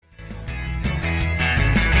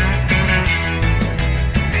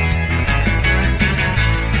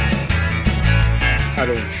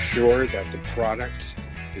ensure that the product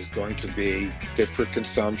is going to be fit for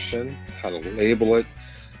consumption, how to label it.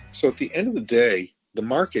 So at the end of the day, the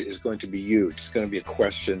market is going to be huge. It's going to be a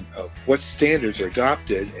question of what standards are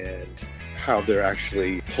adopted and how they're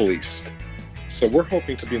actually policed. So we're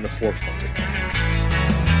hoping to be in the forefront of that.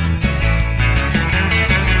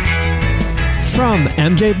 From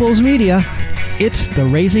MJ Bulls Media, it's the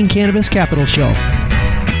Raising Cannabis Capital Show.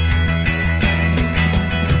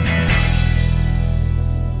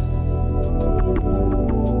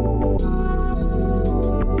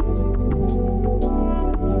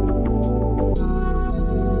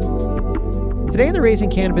 Today in the Raising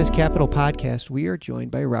Cannabis Capital podcast, we are joined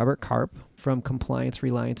by Robert Karp from Compliance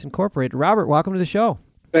Reliance Incorporated. Robert, welcome to the show.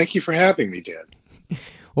 Thank you for having me, Dan.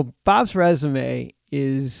 Well, Bob's resume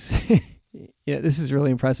is, this is really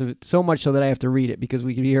impressive. So much so that I have to read it because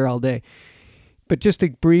we could be here all day. But just a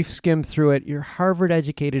brief skim through it, you're a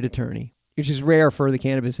Harvard-educated attorney, which is rare for the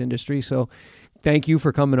cannabis industry. So thank you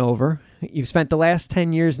for coming over. You've spent the last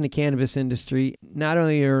 10 years in the cannabis industry. Not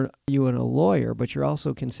only are you a lawyer, but you're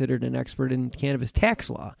also considered an expert in cannabis tax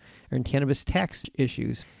law or in cannabis tax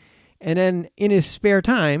issues. And then in his spare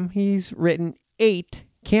time, he's written 8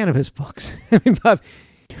 cannabis books. I mean, Bob,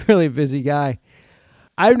 you're a really busy guy.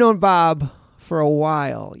 I've known Bob for a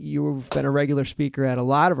while. You've been a regular speaker at a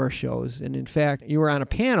lot of our shows. And in fact, you were on a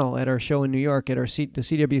panel at our show in New York at the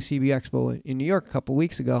CWCB Expo in New York a couple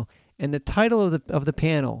weeks ago. And the title of the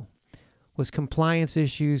panel was Compliance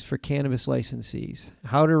Issues for Cannabis Licensees,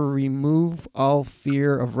 How to Remove All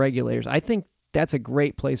Fear of Regulators. I think that's a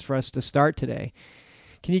great place for us to start today.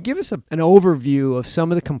 Can you give us an overview of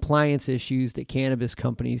some of the compliance issues that cannabis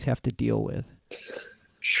companies have to deal with?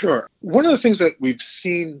 Sure. One of the things that we've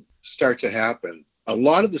seen start to happen, a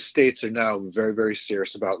lot of the states are now very, very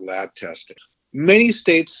serious about lab testing. Many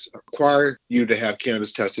states require you to have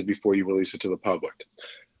cannabis tested before you release it to the public.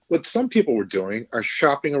 What some people were doing are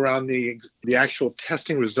shopping around the actual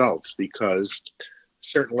testing results because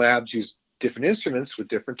certain labs use different instruments with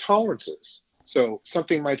different tolerances. So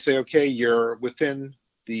something might say, okay, you're within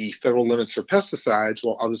the federal limits for pesticides,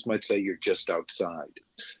 while others might say you're just outside,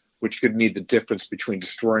 which could mean the difference between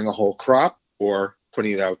destroying a whole crop or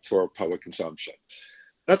putting it out for public consumption.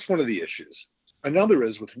 That's one of the issues. Another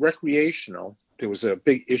is with recreational. There was a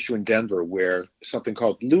big issue in Denver where something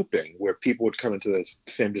called looping, where people would come into the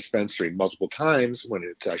same dispensary multiple times when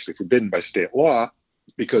it's actually forbidden by state law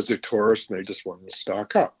because they're tourists and they just wanted to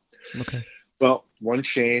stock up. Okay. Well, one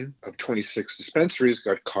chain of 26 dispensaries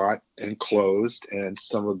got caught and closed, and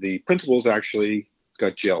some of the principals actually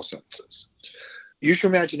got jail sentences. Use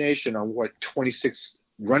your imagination on what 26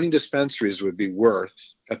 running dispensaries would be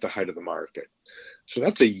worth at the height of the market. So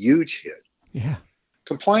that's a huge hit. Yeah.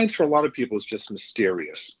 Compliance for a lot of people is just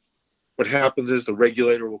mysterious. What happens is the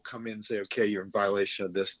regulator will come in and say, okay, you're in violation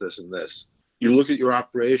of this, this, and this. You look at your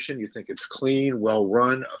operation, you think it's clean,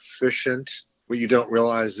 well-run, efficient. What you don't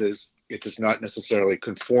realize is it does not necessarily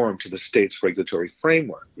conform to the state's regulatory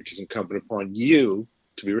framework, which is incumbent upon you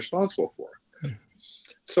to be responsible for.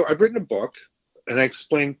 So I've written a book, and I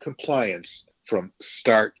explain compliance from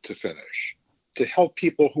start to finish to help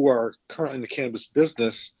people who are currently in the cannabis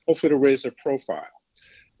business, hopefully to raise their profile.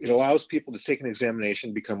 It allows people to take an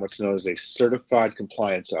examination, become what's known as a certified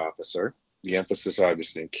compliance officer, the emphasis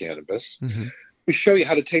obviously in cannabis. Mm-hmm. We show you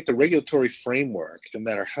how to take the regulatory framework, no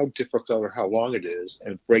matter how difficult or how long it is,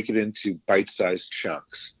 and break it into bite-sized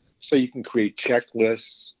chunks. So you can create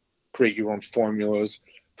checklists, create your own formulas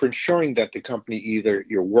for ensuring that the company either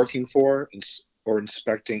you're working for or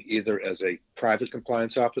inspecting either as a private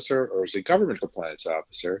compliance officer or as a government compliance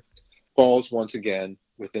officer falls once again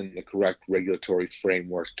within the correct regulatory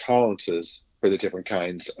framework tolerances for the different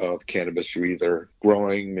kinds of cannabis you're either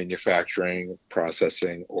growing, manufacturing,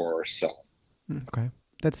 processing, or selling. Okay.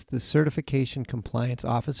 That's the Certification Compliance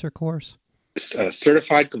Officer course?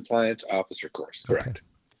 Certified Compliance Officer course, correct. Okay.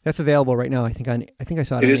 That's available right now, I think I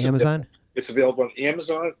saw it on Amazon. It's available on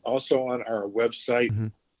Amazon, also on our website. Mm-hmm.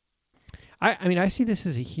 I see this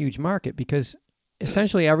as a huge market because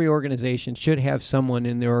essentially every organization should have someone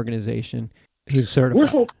in their organization who's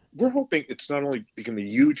certified. We're hoping it's not only become a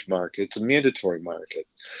huge market, it's a mandatory market.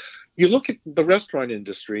 You look at the restaurant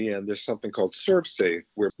industry, and there's something called ServSafe,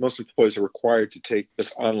 where most employees are required to take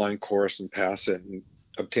this online course and pass it and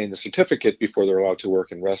obtain the certificate before they're allowed to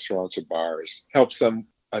work in restaurants or bars. Helps them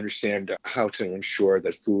understand how to ensure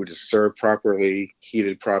that food is served properly,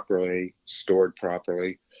 heated properly, stored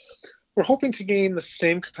properly. We're hoping to gain the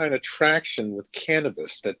same kind of traction with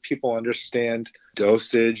cannabis, that people understand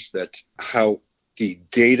dosage, that how the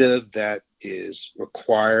data that is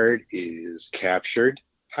required is captured,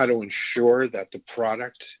 how to ensure that the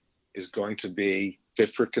product is going to be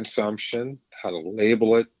fit for consumption, how to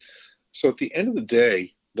label it. So at the end of the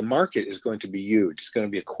day, the market is going to be huge. It's going to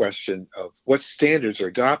be a question of what standards are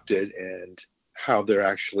adopted and how they're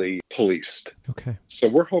actually policed. Okay. So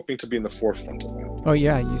we're hoping to be in the forefront of that. Oh,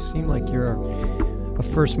 yeah. You seem like you're a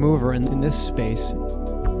first mover in this space.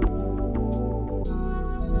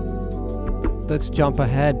 Let's jump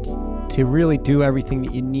ahead to really do everything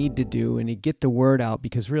that you need to do and to get the word out,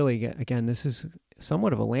 because really, again, this is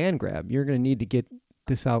somewhat of a land grab. You're going to need to get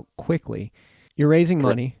this out quickly. You're raising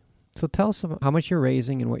money. So tell us how much you're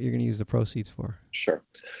raising and what you're going to use the proceeds for. Sure.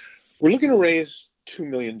 We're looking to raise $2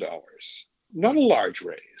 million. Not a large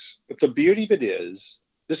raise, but the beauty of it is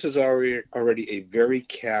this is already a very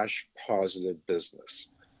cash positive business.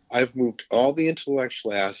 I've moved all the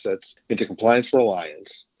intellectual assets into Compliance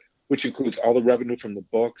Reliance, which includes all the revenue from the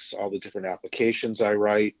books, all the different applications I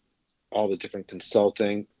write, all the different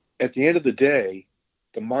consulting. At the end of the day,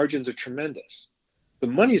 the margins are tremendous. The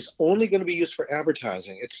money is only going to be used for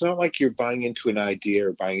advertising. It's not like you're buying into an idea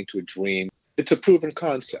or buying into a dream. It's a proven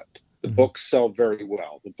concept. The books sell very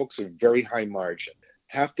well. The books are very high margin.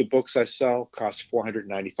 Half the books I sell cost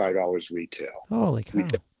 $495 retail. Holy cow. I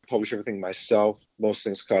publish everything myself. Most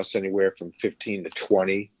things cost anywhere from $15 to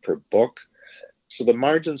 $20 per book. So the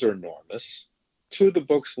margins are enormous. 2 of the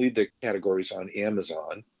books lead the categories on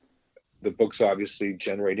Amazon. The books obviously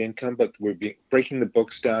generate income, but we're breaking the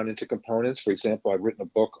books down into components. For example, I've written a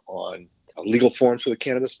book on legal forms for the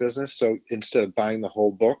cannabis business. So instead of buying the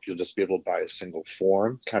whole book, you'll just be able to buy a single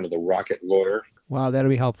form, kind of the Rocket Lawyer. Wow, that'll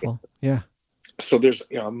be helpful. Yeah. So there's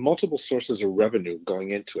multiple sources of revenue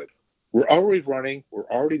going into it. We're already running. We're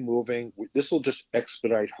already moving. This will just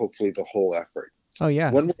expedite, hopefully, the whole effort. Oh,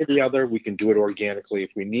 yeah. One way or the other, we can do it organically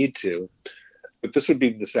if we need to. But this would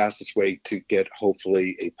be the fastest way to get,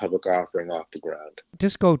 hopefully, a public offering off the ground.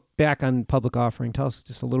 Just go back on public offering. Tell us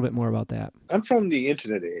just a little bit more about that. I'm from the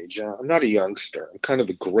internet age. I'm not a youngster. I'm kind of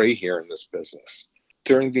the gray hair in this business.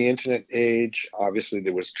 During the internet age, obviously,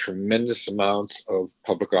 there was tremendous amounts of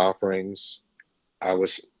public offerings. I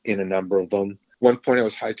was in a number of them. One point, I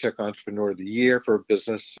was High-Tech Entrepreneur of the Year for a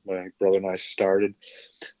business my brother and I started.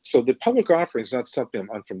 So the public offering is not something I'm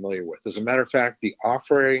unfamiliar with. As a matter of fact, the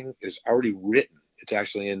offering is already written. It's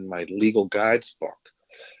actually in my legal guides book.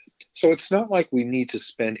 So it's not like we need to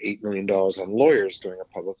spend $8 million on lawyers doing a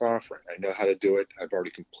public offering. I know how to do it. I've already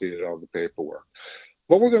completed all the paperwork.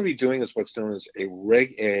 What we're going to be doing is what's known as a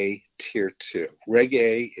Reg A Tier 2. Reg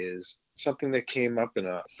A is something that came up in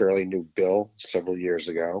a fairly new bill several years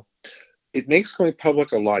ago. It makes going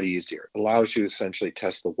public a lot easier. It allows you to essentially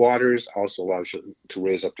test the waters, also allows you to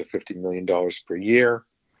raise up to $50 million per year.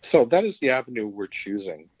 So that is the avenue we're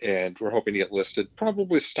choosing, and we're hoping to get listed.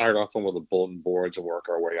 Probably start off on one of the bulletin boards and work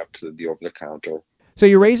our way up to the over-the-counter. So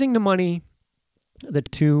you're raising the money, the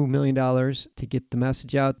 $2 million, to get the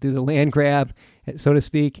message out through the land grab, so to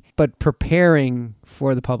speak, but preparing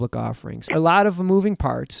for the public offerings. A lot of moving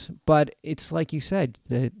parts, but it's like you said,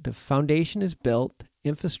 the foundation is built.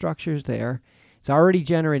 Infrastructure is there. It's already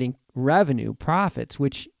generating revenue, profits,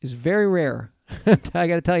 which is very rare. I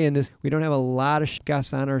got to tell you, we don't have a lot of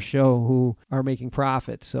guests on our show who are making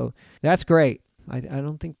profits. So that's great. I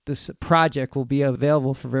don't think this project will be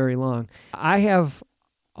available for very long. I have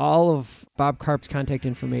all of Bob Karp's contact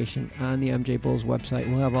information on the MJ Bulls website.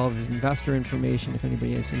 We'll have all of his investor information if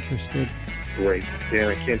anybody is interested. Great. Dan,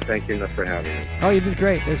 I can't thank you enough for having me. Oh, you did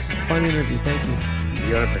great. This is a fun interview. Thank you.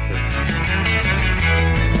 You got it.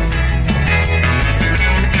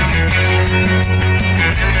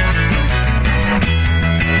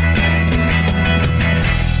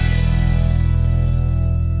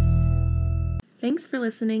 Thanks for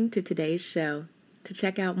listening to today's show. To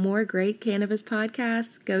check out more great cannabis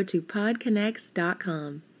podcasts, go to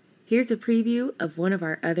podconnects.com. Here's a preview of one of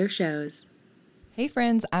our other shows. Hey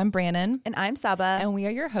friends, I'm Brannon. And I'm Saba. And we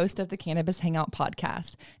are your host of the Cannabis Hangout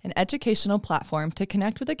podcast, an educational platform to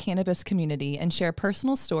connect with the cannabis community and share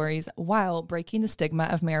personal stories while breaking the stigma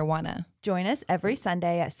of marijuana. Join us every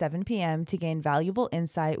Sunday at 7 p.m. to gain valuable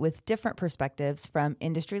insight with different perspectives from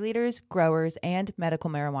industry leaders, growers, and medical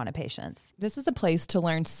marijuana patients. This is a place to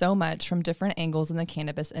learn so much from different angles in the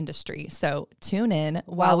cannabis industry. So tune in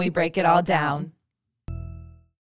while we break it all down.